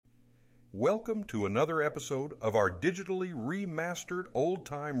Welcome to another episode of our digitally remastered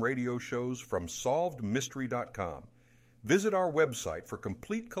old-time radio shows from SolvedMystery.com. Visit our website for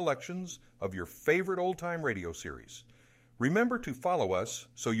complete collections of your favorite old-time radio series. Remember to follow us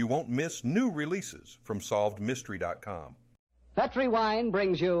so you won't miss new releases from SolvedMystery.com. Petri Wine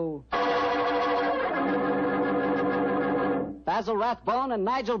brings you Basil Rathbone and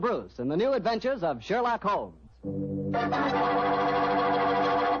Nigel Bruce in the new adventures of Sherlock Holmes.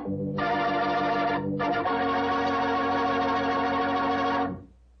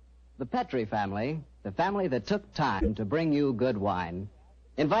 The Petri family, the family that took time to bring you good wine,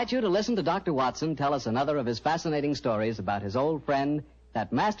 invite you to listen to Dr. Watson tell us another of his fascinating stories about his old friend,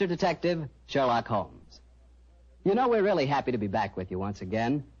 that master detective, Sherlock Holmes. You know, we're really happy to be back with you once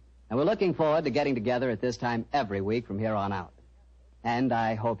again, and we're looking forward to getting together at this time every week from here on out. And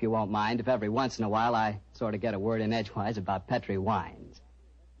I hope you won't mind if every once in a while I sort of get a word in edgewise about Petri wines.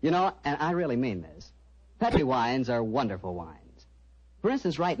 You know, and I really mean this, Petri wines are wonderful wines. For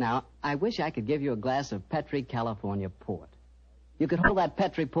instance, right now, I wish I could give you a glass of Petri California port. You could hold that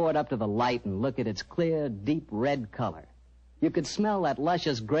Petri port up to the light and look at its clear, deep red color. You could smell that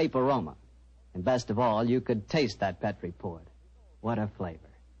luscious grape aroma. And best of all, you could taste that Petri port. What a flavor.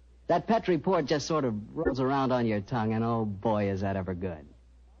 That Petri port just sort of rolls around on your tongue, and oh boy, is that ever good.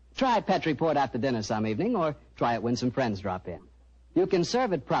 Try Petri port after dinner some evening, or try it when some friends drop in. You can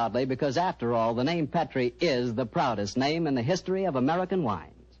serve it proudly because, after all, the name Petri is the proudest name in the history of American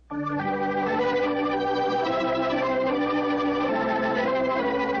wines.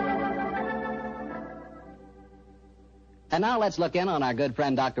 And now let's look in on our good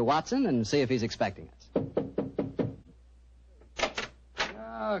friend Dr. Watson and see if he's expecting us.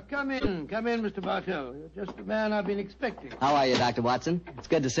 Come in, Mr. Bartell. You're just the man I've been expecting. How are you, Dr. Watson? It's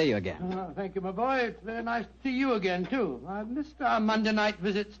good to see you again. Thank you, my boy. It's very nice to see you again, too. I've missed our Monday night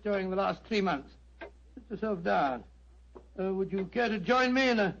visits during the last 3 months. Sit yourself down. Would you care to join me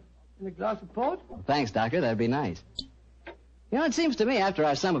in a glass of port? Well, thanks, Doctor. That'd be nice. You know, it seems to me after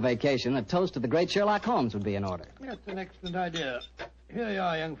our summer vacation, a toast to the great Sherlock Holmes would be in order. That's an excellent idea. Here you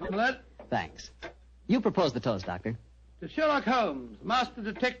are, young fellow. Thanks. You propose the toast, Doctor. To Sherlock Holmes, master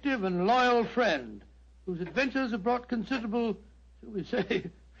detective and loyal friend, whose adventures have brought considerable, shall we say,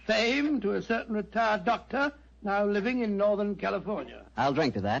 fame to a certain retired doctor now living in Northern California. I'll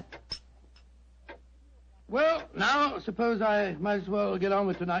drink to that. Well, now, suppose I might as well get on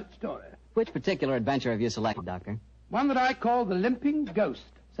with tonight's story. Which particular adventure have you selected, Doctor? One that I call the Limping Ghost.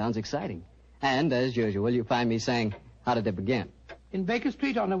 Sounds exciting. And, as usual, you find me saying, how did it begin? In Baker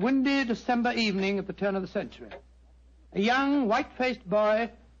Street on a windy December evening at the turn of the century. A young, white-faced boy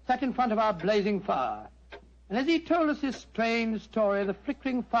sat in front of our blazing fire. And as he told us his strange story, the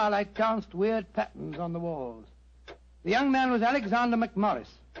flickering firelight danced weird patterns on the walls. The young man was Alexander McMorris,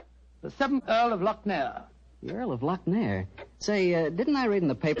 the 7th Earl of Lochnair. The Earl of Lochnair? Say, didn't I read in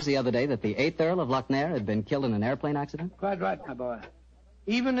the papers the other day that the 8th Earl of Lochnair had been killed in an airplane accident? Quite right, my boy.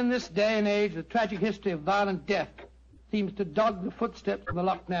 Even in this day and age, the tragic history of violent death seems to dog the footsteps of the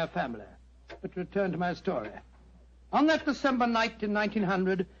Lochnair family. But to return to my story. On that December night in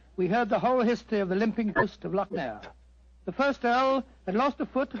 1900, we heard the whole history of the Limping Ghost of Lochnair. The first Earl had lost a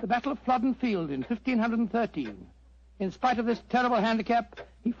foot at the Battle of Flodden Field in 1513. In spite of this terrible handicap,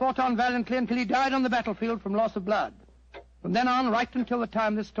 he fought on valiantly until he died on the battlefield from loss of blood. From then on, right until the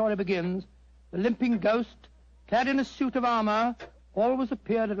time this story begins, the Limping Ghost, clad in a suit of armor, always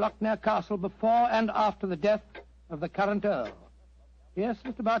appeared at Lochnair Castle before and after the death of the current Earl. Yes,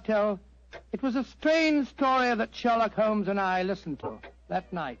 Mr. Bartell, it was a strange story that Sherlock Holmes and I listened to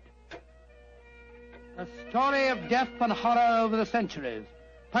that night. A story of death and horror over the centuries,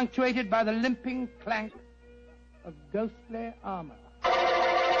 punctuated by the limping clank of ghostly armor.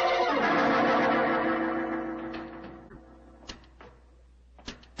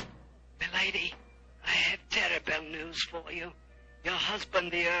 Milady, I have terrible news for you. Your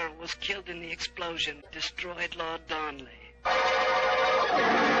husband, the Earl, was killed in the explosion that destroyed Lord Darnley.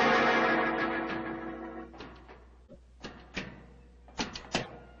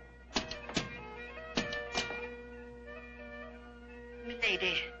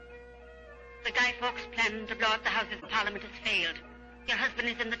 Milady, the Guy Fawkes plan to blow up the Houses of Parliament has failed. Your husband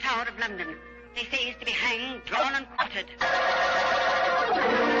is in the Tower of London. They say he's to be hanged, drawn, and quartered.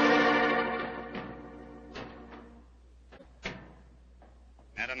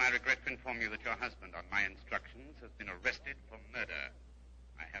 Madam, I regret to inform you that your husband, on my instructions, has been arrested for murder.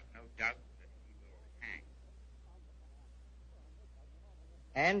 I have no doubt that he will hang.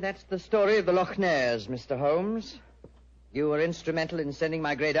 And that's the story of the Lochnairs, Mr. Holmes. You were instrumental in sending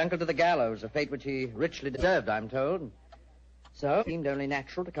my great uncle to the gallows, a fate which he richly deserved, I'm told. So, it seemed only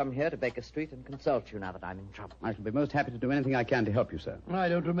natural to come here to Baker Street and consult you now that I'm in trouble. I shall be most happy to do anything I can to help you, sir. I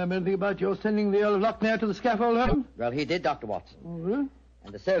don't remember anything about your sending the Earl of Lochnair to the scaffold, Holmes. Well, he did, Dr. Watson. Oh, really?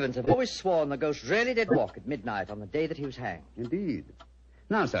 And the servants have always sworn the ghost really did walk at midnight on the day that he was hanged. Indeed.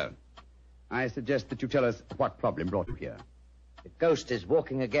 Now, sir, I suggest that you tell us what problem brought you here. The ghost is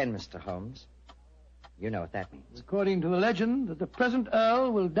walking again, Mr. Holmes. You know what that means. According to the legend, that the present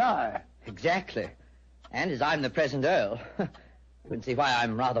Earl will die. Exactly. And as I'm the present Earl, you can see why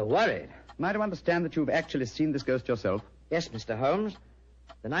I'm rather worried. Am I to understand that you've actually seen this ghost yourself? Yes, Mr. Holmes.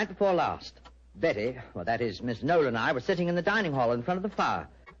 The night before last, Betty, well, that is, Miss Nolan and I were sitting in the dining hall in front of the fire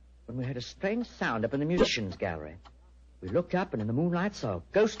when we heard a strange sound up in the musicians' gallery. We looked up and in the moonlight saw a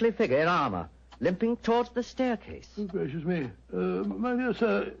ghostly figure in armor limping towards the staircase. Oh, gracious me. My dear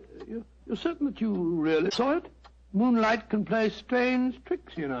sir, you're certain that you really saw it? Moonlight can play strange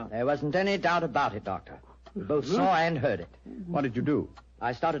tricks, you know. There wasn't any doubt about it, Doctor. We both saw and heard it. What did you do?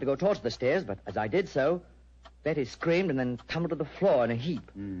 I started to go towards the stairs, but as I did so, Betty screamed and then tumbled to the floor in a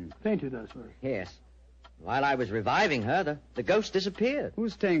heap. Fainted, I suppose. Yes. While I was reviving her, the ghost disappeared.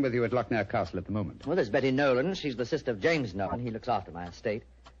 Who's staying with you at Lochnair Castle at the moment? Well, there's Betty Nolan. She's the sister of James Nolan. He looks after my estate.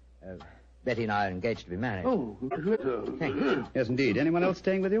 Betty and I are engaged to be married. Oh, Thank you. Yes, indeed. Anyone else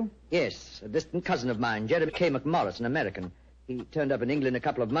staying with you? Yes, a distant cousin of mine, Jeremy K. McMorris, an American. He turned up in England a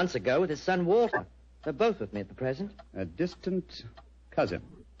couple of months ago with his son Walter. They're both with me at the present. A distant cousin.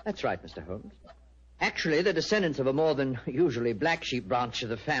 That's right, Mr. Holmes. Actually, they're descendants of a more than usually black sheep branch of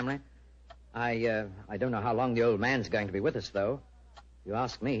the family. I don't know how long the old man's going to be with us, though. If you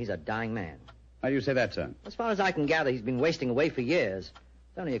ask me, he's a dying man. How do you say that, sir? As far as I can gather, he's been wasting away for years.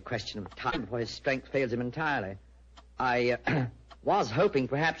 It's only a question of time before his strength fails him entirely. I was hoping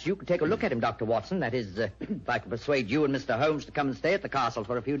perhaps you could take a look at him, Dr. Watson. That is, if I could persuade you and Mr. Holmes to come and stay at the castle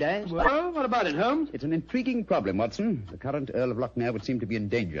for a few days. Well, what about it, Holmes? It's an intriguing problem, Watson. The current Earl of Lochnair would seem to be in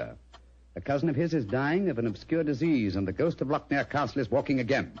danger. A cousin of his is dying of an obscure disease, and the ghost of Lochnair Castle is walking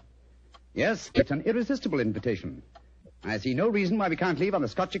again. Yes, it's an irresistible invitation. I see no reason why we can't leave on the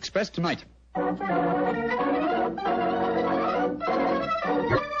Scotch Express tonight.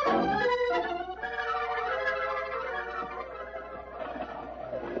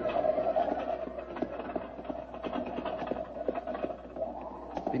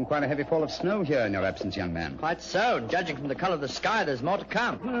 It's been quite a heavy fall of snow here in your absence, young man. Quite so, and judging from the color of the sky, there's more to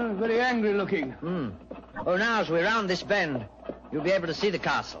come. Very angry looking. Oh, now, as we round this bend, you'll be able to see the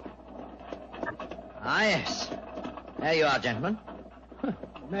castle. Ah, yes. There you are, gentlemen.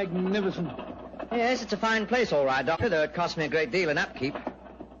 Magnificent. Yes, it's a fine place, all right, Doctor, though it cost me a great deal in upkeep.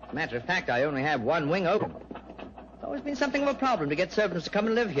 As a matter of fact, I only have one wing open. It's always been something of a problem to get servants to come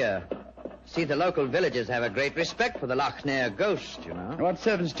and live here. See, the local villagers have a great respect for the Lochnair ghost, you know. What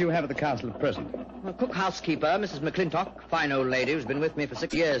servants do you have at the castle at present? A cook housekeeper, Mrs. McClintock, fine old lady who's been with me for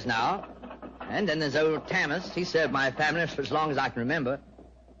 6 years now. And then there's old Tammas. He served my family for as long as I can remember.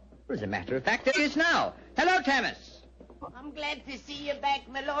 Well, as a matter of fact, there he is now. Hello, Tammas. I'm glad to see you back,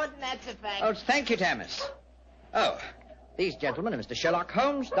 my lord, and that's a fact. Oh, thank you, Tammas. Oh, these gentlemen are Mr. Sherlock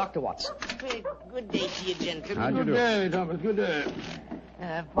Holmes, Dr. Watson. Good day to you, gentlemen. How do you Good do? day, Thomas. Good day.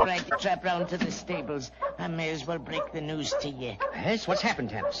 Before I trap round to the stables, I may as well break the news to you. Yes, what's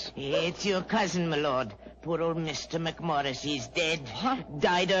happened, Tammas? It's your cousin, my lord. Poor old Mr. McMorris. He's dead. What?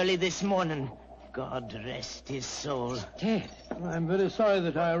 Died early this morning. God rest his soul. Dead. I'm very sorry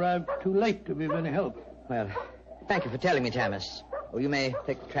that I arrived too late to be of any help. Well, thank you for telling me, Tammas. Oh, you may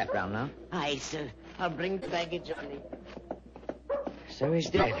take the trap round now. Aye, sir. I'll bring the baggage on me. So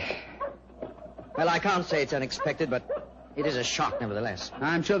he's dead. Well, I can't say it's unexpected, but it is a shock nevertheless.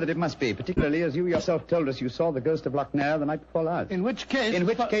 I'm sure that it must be, particularly as you yourself told us you saw the ghost of Lochnair the night before last. In which case... In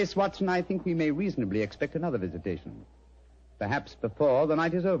which case, Watson, I think we may reasonably expect another visitation. Perhaps before the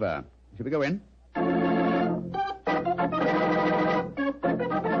night is over. Shall we go in?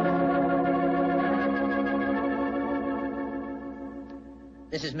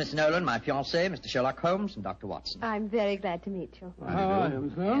 This is Miss Nolan, my fiancé, Mr. Sherlock Holmes, and Dr. Watson. I'm very glad to meet you. How are you,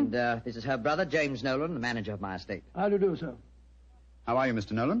 Miss Nolan? And this is her brother, James Nolan, the manager of my estate. How do you do, sir? How are you,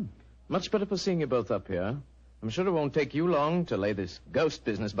 Mr. Nolan? Much better for seeing you both up here. I'm sure it won't take you long to lay this ghost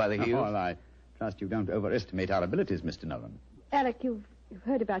business by the heels. Oh, well, I trust you don't overestimate our abilities, Mr. Nolan. Alec, you've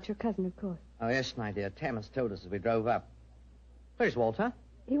heard about your cousin, of course. Oh, yes, my dear. Tammas told us as we drove up. Where's Walter?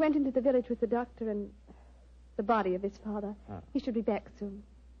 He went into the village with the doctor and the body of his father. Oh. He should be back soon.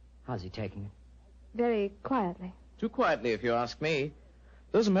 How's he taking it? Very quietly. Too quietly, if you ask me.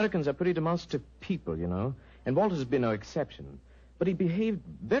 Those Americans are pretty demonstrative people, you know, and Walter's been no exception. But he behaved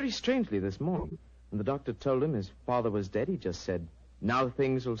very strangely this morning. When the doctor told him his father was dead, he just said, now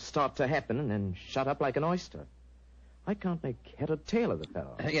things will start to happen, and then shut up like an oyster. I can't make head or tail of the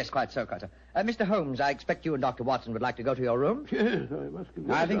fellow. Yes, quite so, quite so. Mr. Holmes, I expect you and Dr. Watson would like to go to your room. Yes, I must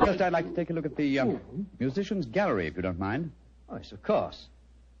I think first I'd like to take a look at the musicians' gallery, if you don't mind. Oh, yes, of course.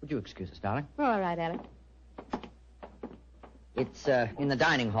 Would you excuse us, darling? All right, Alec. It's in the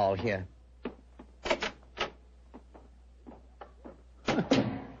dining hall here.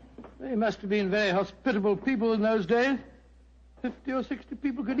 They must have been very hospitable people in those days. 50 or 60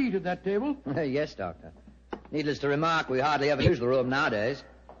 people could eat at that table. Yes, Doctor. Needless to remark, we hardly ever use the room nowadays.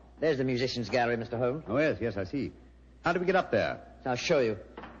 There's the musicians' gallery, Mr. Holmes. Oh, yes, I see. How do we get up there? I'll show you.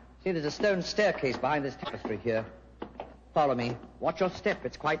 See, there's a stone staircase behind this tapestry here. Follow me. Watch your step.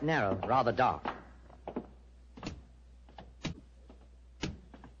 It's quite narrow, rather dark.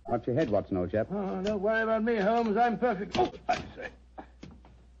 Watch your head, Watson, old chap. Oh, don't worry about me, Holmes. I'm perfect. Oh, I say.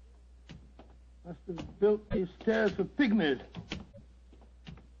 Must have built these stairs for pygmies.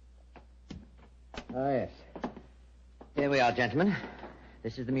 Oh, yes. Here we are, gentlemen.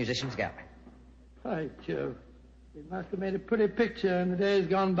 This is the musicians' gallery. By Jove. It must have made a pretty picture in the days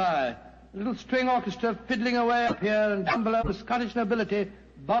gone by. A little string orchestra fiddling away up here, and down below the Scottish nobility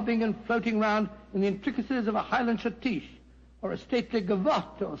bobbing and floating round in the intricacies of a Highland schottische or a stately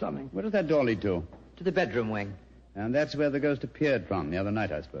gavotte or something. Where does that door lead to? To the bedroom wing. And that's where the ghost appeared from the other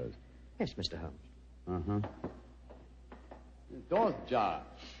night, I suppose. Yes, Mr. Holmes. Uh-huh. The door's ajar.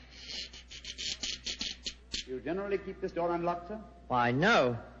 You generally keep this door unlocked, sir? Why,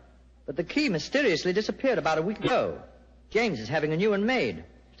 no. But the key mysteriously disappeared about a week ago. James is having a new one made.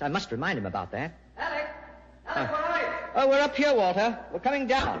 So I must remind him about that. Alec, where are you? Oh, we're up here, Walter. We're coming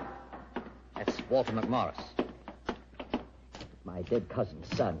down. That's Walter McMorris. My dead cousin's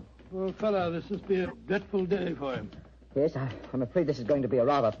son. Poor fellow, this must be a dreadful day for him. Yes, I'm afraid this is going to be a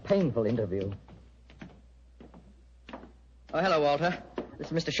rather painful interview. Oh, hello, Walter.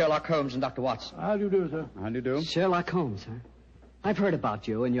 This is Mr. Sherlock Holmes and Dr. Watson. How do you do, sir? How do you do? Sherlock Holmes, huh? I've heard about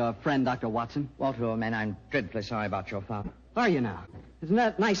you and your friend, Dr. Watson. Walter, old man, I'm dreadfully sorry about your father. Are you now? Isn't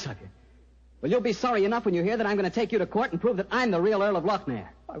that nice of you? Well, you'll be sorry enough when you hear that I'm going to take you to court and prove that I'm the real Earl of Lochnair.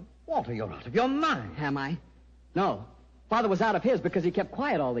 Why, Walter, you're out of your mind. Am I? No. Father was out of his because he kept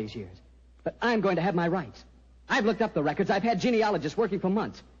quiet all these years. But I'm going to have my rights. I've looked up the records. I've had genealogists working for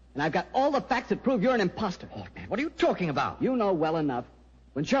months. And I've got all the facts that prove you're an imposter. Oh, man, what are you talking about? You know well enough.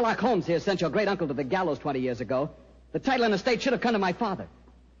 When Sherlock Holmes here sent your great-uncle to the gallows 20 years ago, the title and estate should have come to my father.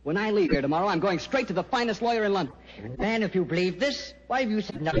 When I leave here tomorrow, I'm going straight to the finest lawyer in London. Man, if you believe this, why have you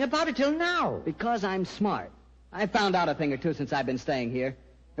said nothing about it till now? Because I'm smart. I found out a thing or two since I've been staying here.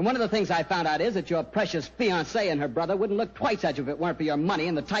 And one of the things I found out is that your precious fiancée and her brother wouldn't look twice at you if it weren't for your money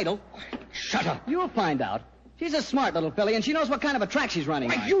and the title. Shut up. You'll find out. She's a smart little filly, and she knows what kind of a track she's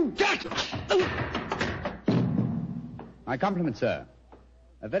running on. You dirt! My compliments, sir.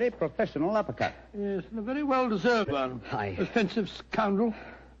 A very professional uppercut. Yes, and a very well-deserved one. Offensive scoundrel.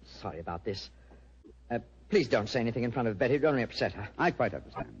 Sorry about this. Please don't say anything in front of Betty. It'd only upset her. I quite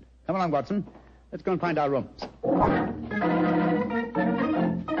understand. Come along, Watson. Let's go and find our rooms.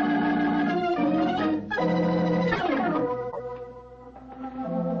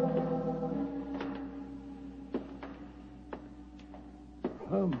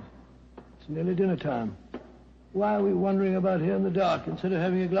 Holmes, it's nearly dinner time. Why are we wandering about here in the dark instead of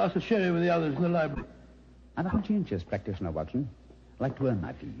having a glass of sherry with the others in the library? I'm a conscientious practitioner, Watson. I like to earn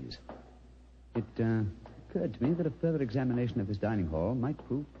my fees. It occurred to me that a further examination of this dining hall might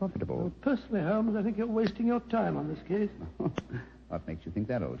prove profitable. Well, personally, Holmes, I think you're wasting your time on this case. What makes you think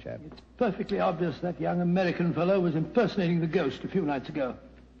that, old chap? It's perfectly obvious that young American fellow was impersonating the ghost a few nights ago.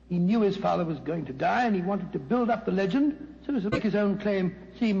 He knew his father was going to die, and he wanted to build up the legend so as to make his own claim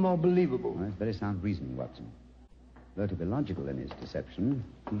seem more believable. Well, that's very sound reasoning, Watson. Though to be logical in his deception,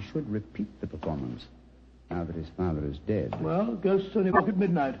 he should repeat the performance now that his father is dead. Well, ghosts only walk at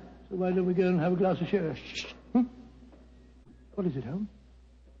midnight, so why don't we go and have a glass of sherry? Shh. What is it, Holmes?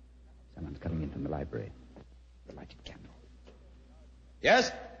 Someone's coming in from the library. The lighted candle.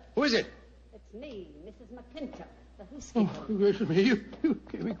 Yes? Who is it? It's me, Mrs. McClintock, the housekeeper. Oh, gracious me, you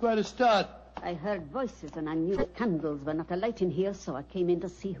gave me quite a start. I heard voices and I knew the candles were not alight in here, so I came in to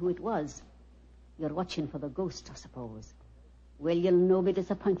see who it was. You're watching for the ghost, I suppose. Well, you'll no be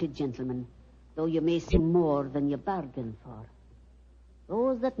disappointed, gentlemen, though you may see more than you bargained for.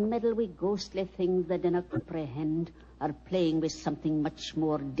 Those that meddle with ghostly things they dinna comprehend are playing with something much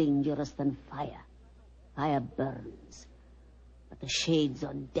more dangerous than fire. Fire burns. But the shades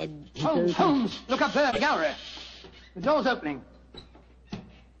on dead people... Holmes! Look up there, the gallery. The door's opening.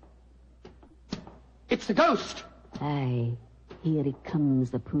 It's the ghost. Aye, here he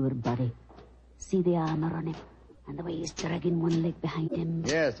comes, the poor body. See the armor on him, and the way he's dragging one leg behind him.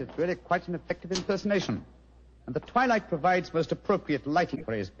 Yes, it's really quite an effective impersonation. And the twilight provides most appropriate lighting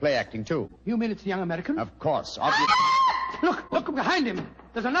for his play acting, too. You mean it's the young American? Of course, obviously. Look behind him.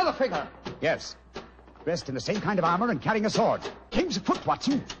 There's another figure. Yes. Dressed in the same kind of armor and carrying a sword. King's afoot,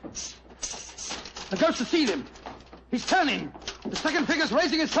 Watson. The ghost has seen him. He's turning. The second figure's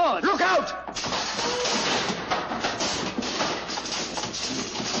raising his sword. Look out!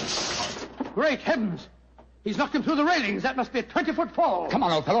 Great heavens. He's knocked him through the railings. That must be a 20-foot fall. Come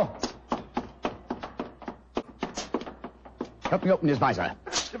on, old fellow. Help me open his visor.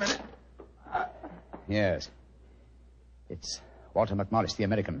 Just a minute. Yes. It's Walter McMorris, the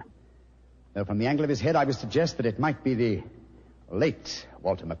American. Though from the angle of his head, I would suggest that it might be the late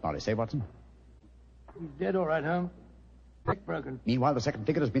Walter McMorris, eh, Watson? He's dead, all right, Holmes. Neck broken. Meanwhile, the second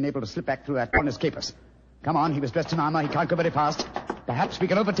figure has been able to slip back through that door and escape us. Come on, he was dressed in armor. He can't go very fast. Perhaps we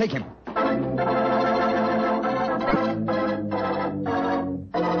can overtake him.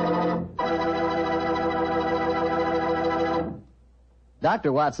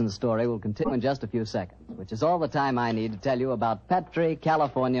 Dr. Watson's story will continue in just a few seconds, which is all the time I need to tell you about Petri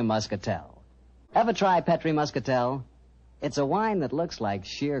California Muscatel. Ever try Petri Muscatel? It's a wine that looks like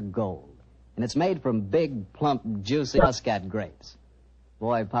sheer gold, and it's made from big, plump, juicy Muscat grapes.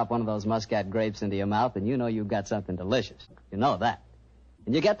 Boy, pop one of those Muscat grapes into your mouth, and you know you've got something delicious. You know that.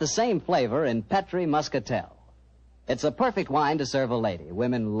 And you get the same flavor in Petri Muscatel. It's a perfect wine to serve a lady.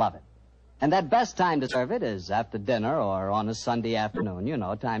 Women love it. And that best time to serve it is after dinner or on a Sunday afternoon, you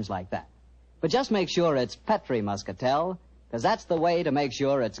know, times like that. But just make sure it's Petri Muscatel, because that's the way to make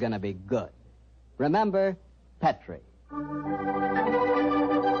sure it's going to be good. Remember, Petri.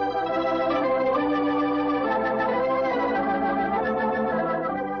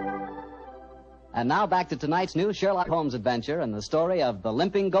 And now back to tonight's new Sherlock Holmes adventure and the story of the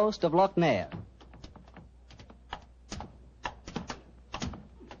Limping Ghost of Lochnair.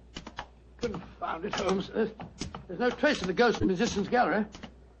 Confound it, Holmes. There's no trace of the ghost in the musician's gallery.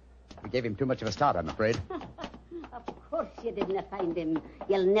 We gave him too much of a start, I'm afraid. Of course you didn't find him.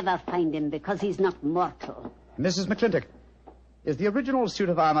 You'll never find him because he's not mortal. Mrs. McClintock, is the original suit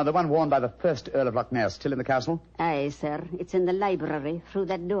of armor the one worn by the first Earl of Lochnair still in the castle? Aye, sir. It's in the library through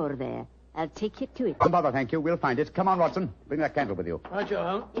that door there. I'll take you to it. Don't bother, thank you. We'll find it. Come on, Watson. Bring that candle with you. Right, Joe,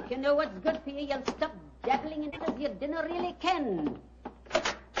 Holmes. If you know what's good for you, you'll stop dabbling in it as your dinner really can.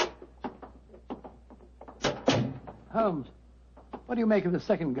 Holmes, what do you make of the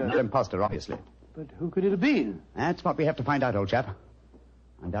second ghost? An imposter, obviously. But who could it have been? That's what we have to find out, old chap.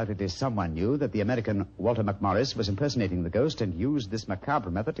 Undoubtedly someone knew that the American Walter McMorris was impersonating the ghost and used this macabre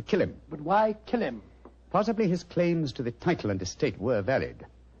method to kill him. But why kill him? Possibly his claims to the title and estate were valid.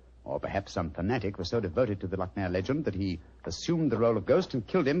 Or perhaps some fanatic was so devoted to the Lochnair legend that he assumed the role of ghost and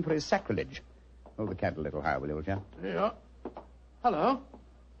killed him for his sacrilege. Hold the candle a little higher, will you, old chap? Yeah. Hello.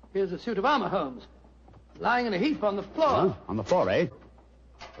 Here's a suit of armor, Holmes. Lying in a heap on the floor. Oh, on the floor, eh?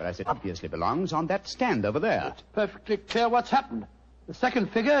 Whereas it obviously belongs on that stand over there. It's perfectly clear what's happened. The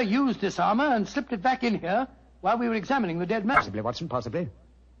second figure used this armor and slipped it back in here while we were examining the dead man. Possibly, Watson, possibly.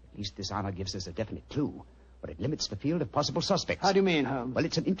 At least this armor gives us a definite clue, but it limits the field of possible suspects. How do you mean, Holmes? Well,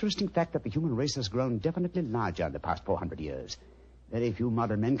 it's an interesting fact that the human race has grown definitely larger in the past 400 years. Very few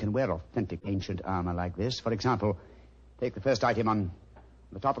modern men can wear authentic ancient armor like this. For example, take the first item on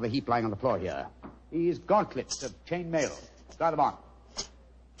the top of the heap lying on the floor here. These gauntlets of chain mail. Try them on.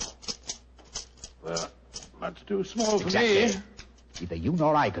 Well, that's too small for Exactly. me. Neither you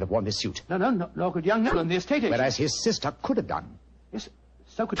nor I could have worn this suit. No, nor could young Nolan, the estate agent. Whereas his sister could have done. Yes,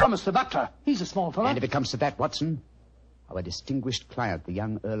 so could Thomas the butler. He's a small fellow. And if it comes to that, Watson, our distinguished client, the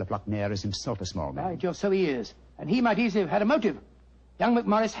young Earl of Lochnair, is himself a small man. By Jove, so he is. And he might easily have had a motive. Young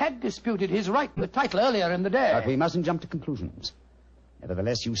McMorris had disputed his right to the title earlier in the day. But we mustn't jump to conclusions.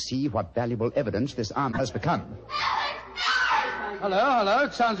 Nevertheless, you see what valuable evidence this armor has become. Hello.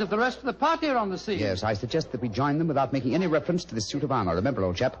 It sounds as if the rest of the party are on the scene. Yes, I suggest that we join them without making any reference to this suit of armor. Remember,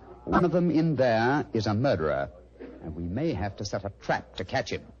 old chap, one of them in there is a murderer, and we may have to set a trap to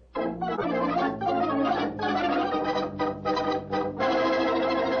catch him.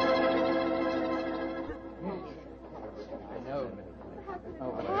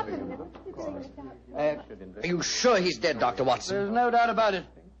 Are you sure he's dead, Dr. Watson? There's no doubt about it.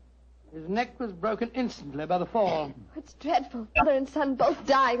 His neck was broken instantly by the fall. It's dreadful. Father and son both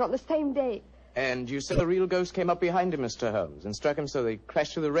dying on the same day. And you said the real ghost came up behind him, Mr. Holmes, and struck him so they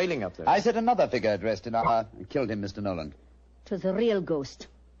crashed through the railing up there. I said another figure dressed in armor killed him, Mr. Nolan. 'Twas a real ghost.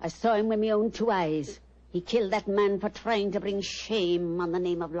 I saw him with my own two eyes. He killed that man for trying to bring shame on the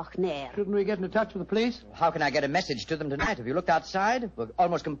name of Lochnair. Shouldn't we get into touch with the police? How can I get a message to them tonight? Have you looked outside? We're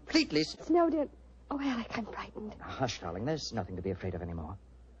almost completely... Snowed in. Oh, Alec, I'm frightened. Hush, darling. There's nothing to be afraid of anymore.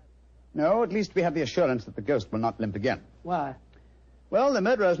 No, at least we have the assurance that the ghost will not limp again. Why? Well, the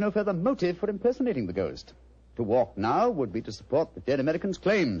murderer has no further motive for impersonating the ghost. To walk now would be to support the dead American's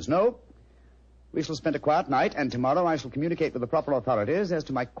claims. No. We shall spend a quiet night, and tomorrow I shall communicate with the proper authorities as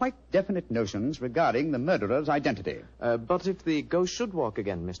to my quite definite notions regarding the murderer's identity. But if the ghost should walk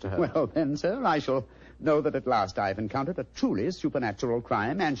again, Mr. Holmes? Well, then, sir, I shall know that at last I've encountered a truly supernatural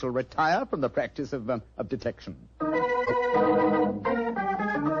crime and shall retire from the practice of detection.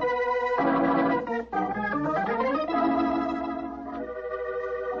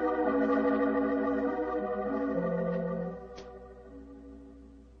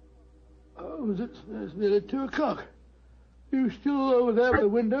 It's nearly 2 o'clock. You still over there by the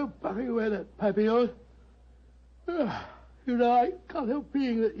window, puffing away that pipe of yours? You know, I can't help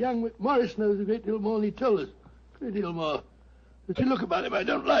being that young McMorris knows a great deal more than he told us. A great deal more. There's a look about him I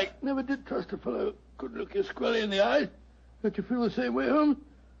don't like. Never did trust a fellow who couldn't look you squarely in the eye. Don't you feel the same way, Holmes?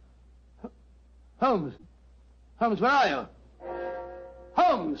 Holmes? Holmes, where are you?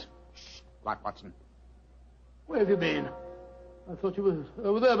 Holmes! Shh. What, Watson? Where have you been? I thought you were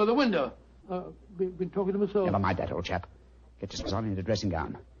over there by the window. Been talking to myself. Never mind that, old chap. Get yourself on in a dressing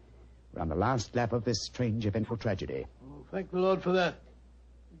gown. We're on the last lap of this strange, eventful tragedy. Oh, thank the Lord for that.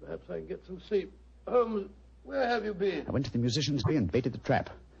 Perhaps I can get some sleep. Holmes, where have you been? I went to the musician's tree and baited the trap.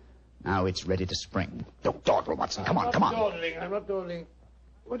 Now it's ready to spring. Don't dawdle, Watson. Come on, come on. I'm not dawdling.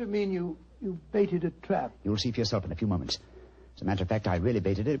 What do you mean you baited a trap? You'll see for yourself in a few moments. As a matter of fact, I really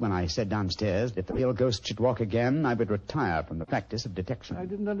baited it when I said downstairs that if the real ghost should walk again, I would retire from the practice of detection. I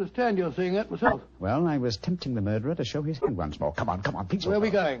didn't understand your saying that myself. Well, I was tempting the murderer to show his hand once more. Come on, please. Where are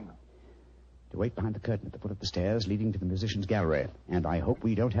we going? To wait behind the curtain at the foot of the stairs leading to the musician's gallery. And I hope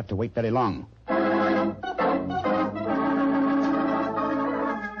we don't have to wait very long.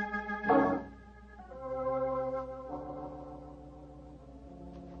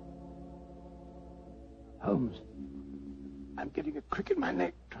 Holmes, I'm getting a crick in my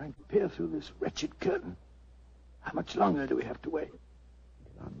neck trying to peer through this wretched curtain. How much longer do we have to wait?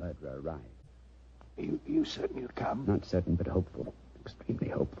 Until our murderer arrives. You certain he'll come? Not certain, but hopeful. Extremely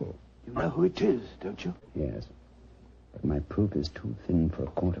hopeful. You know who it is, don't you? Yes. But my proof is too thin for a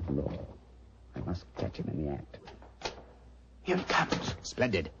court of law. I must catch him in the act. Here he comes.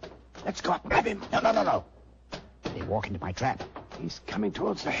 Splendid. Let's go up and grab him. No. They walk into my trap. He's coming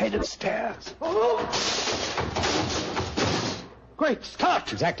towards the head of the stairs. Oh! Great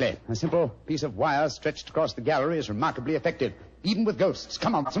Scott! Exactly. A simple piece of wire stretched across the gallery is remarkably effective, even with ghosts.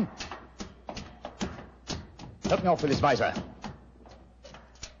 Come on, Watson. Help me off with his visor.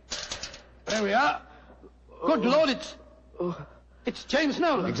 There we are. Good Lord, it's James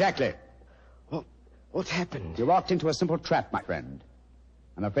Nolan. Exactly. What happened? You walked into a simple trap, my friend.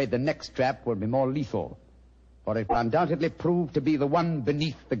 I'm afraid the next trap will be more lethal, for it will undoubtedly prove to be the one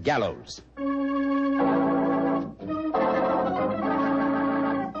beneath the gallows.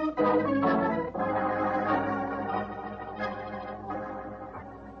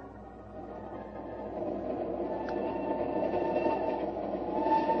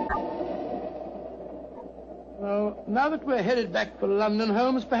 Well, now that we're headed back for London,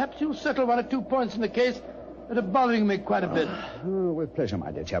 Holmes, perhaps you'll settle 1 or 2 points in the case that are bothering me quite a bit. Oh, with pleasure,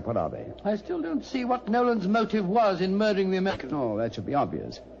 my dear chap. What are they? I still don't see what Nolan's motive was in murdering the American. Oh, that should be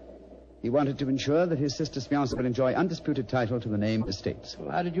obvious. He wanted to ensure that his sister's fiancé would enjoy undisputed title to the name estates. Well,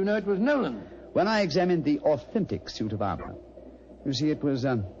 how did you know it was Nolan? When I examined the authentic suit of armor, you see, it was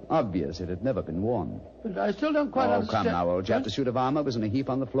obvious it had never been worn. But I still don't quite understand. Oh, come now, old chap. The suit of armor was in a heap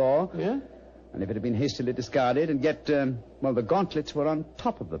on the floor. Yeah? And if it had been hastily discarded, and yet, the gauntlets were on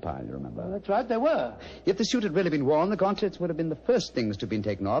top of the pile, you remember? Well, that's right, they were. If the suit had really been worn, the gauntlets would have been the first things to have been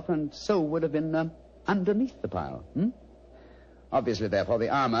taken off, and so would have been underneath the pile. Obviously, therefore, the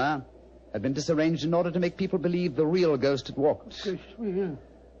armor had been disarranged in order to make people believe the real ghost had walked. Yeah.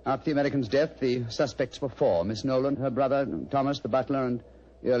 After the American's death, the suspects were 4. Miss Nolan, her brother, Thomas, the butler, and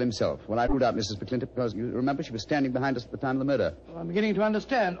the Earl himself. Well, I ruled out Mrs. McClintock because, you remember, she was standing behind us at the time of the murder. Well, I'm beginning to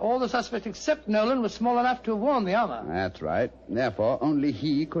understand. All the suspects except Nolan were small enough to have worn the armor. That's right. Therefore, only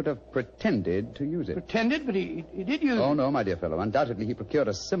he could have pretended to use it. Pretended? But he did use it. Oh, no, my dear fellow. Undoubtedly, he procured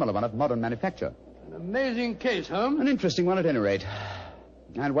a similar one of modern manufacture. An amazing case, Holmes. An interesting one, at any rate.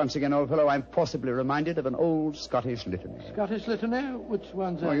 And once again, old fellow, I'm forcibly reminded of an old Scottish litany. Scottish litany? Which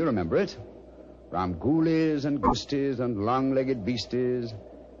one's that? Oh, you remember it. From ghoulies and ghosties and long-legged beasties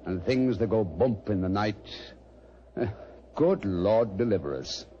and things that go bump in the night. Good Lord deliver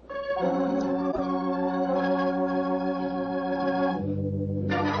us.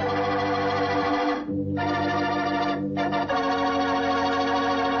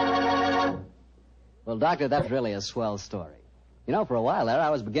 Well, Doctor, that's really a swell story. You know, for a while there, I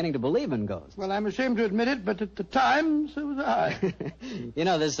was beginning to believe in ghosts. Well, I'm ashamed to admit it, but at the time, so was I. You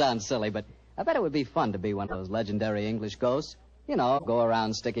know, this sounds silly, but I bet it would be fun to be one of those legendary English ghosts. You know, go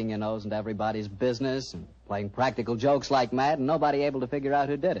around sticking your nose into everybody's business and playing practical jokes like mad and nobody able to figure out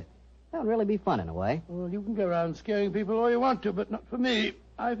who did it. That would really be fun in a way. Well, you can go around scaring people all you want to, but not for me.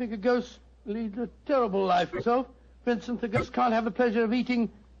 I think a ghost leads a terrible life herself. For instance, a ghost can't have the pleasure of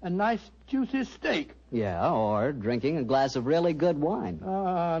eating a nice, juicy steak. Yeah, or drinking a glass of really good wine.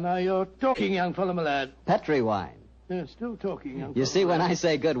 Ah, now you're talking, young fellow, my lad. Petri wine. Yeah, still talking, young fellow. You see, when I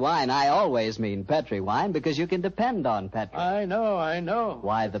say good wine, I always mean Petri wine because you can depend on Petri. I know.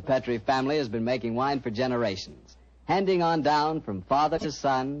 Why, the Petri family has been making wine for generations, handing on down from father to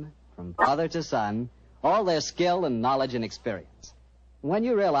son, all their skill and knowledge and experience. When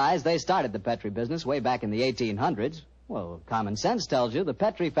you realize they started the Petri business way back in the 1800s, well, common sense tells you the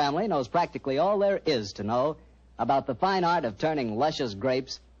Petri family knows practically all there is to know about the fine art of turning luscious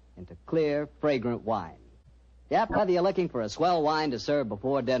grapes into clear, fragrant wine. Yep, whether you're looking for a swell wine to serve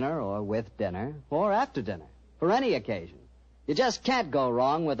before dinner or with dinner or after dinner, for any occasion, you just can't go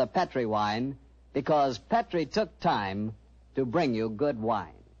wrong with a Petri wine because Petri took time to bring you good wine.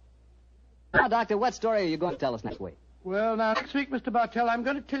 Now, Doctor, what story are you going to tell us next week? Well, now, next week, Mr. Bartell, I'm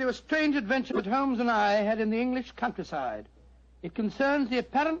going to tell you a strange adventure that Holmes and I had in the English countryside. It concerns the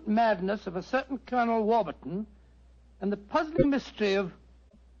apparent madness of a certain Colonel Warburton and the puzzling mystery of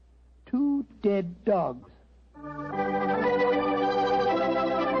 2 dead dogs.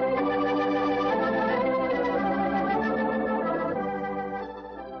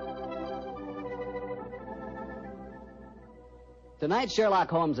 Tonight's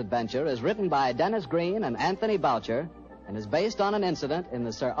Sherlock Holmes adventure is written by Dennis Green and Anthony Boucher and is based on an incident in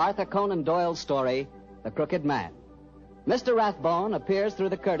the Sir Arthur Conan Doyle story, The Crooked Man. Mr. Rathbone appears through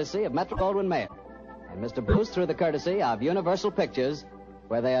the courtesy of Metro-Goldwyn-Mayer, and Mr. Bruce through the courtesy of Universal Pictures,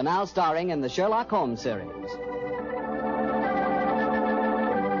 where they are now starring in the Sherlock Holmes series.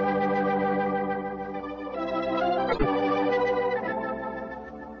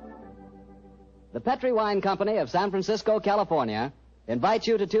 The Petri Wine Company of San Francisco, California, invites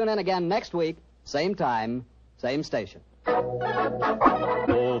you to tune in again next week, same time, same station.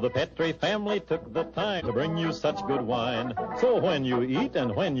 Oh, the Petri family took the time to bring you such good wine. So when you eat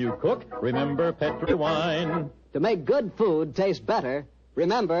and when you cook, remember Petri wine. To make good food taste better,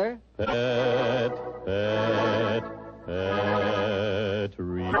 remember... Petri.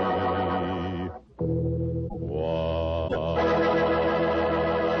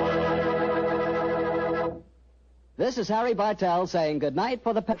 This is Harry Bartell saying goodnight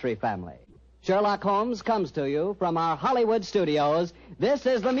for the Petri family. Sherlock Holmes comes to you from our Hollywood studios. This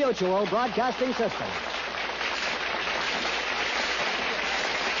is the Mutual Broadcasting System.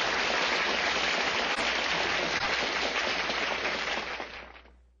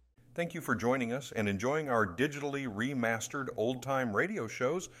 Thank you for joining us and enjoying our digitally remastered old-time radio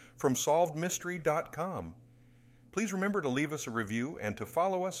shows from SolvedMystery.com. Please remember to leave us a review and to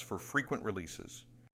follow us for frequent releases.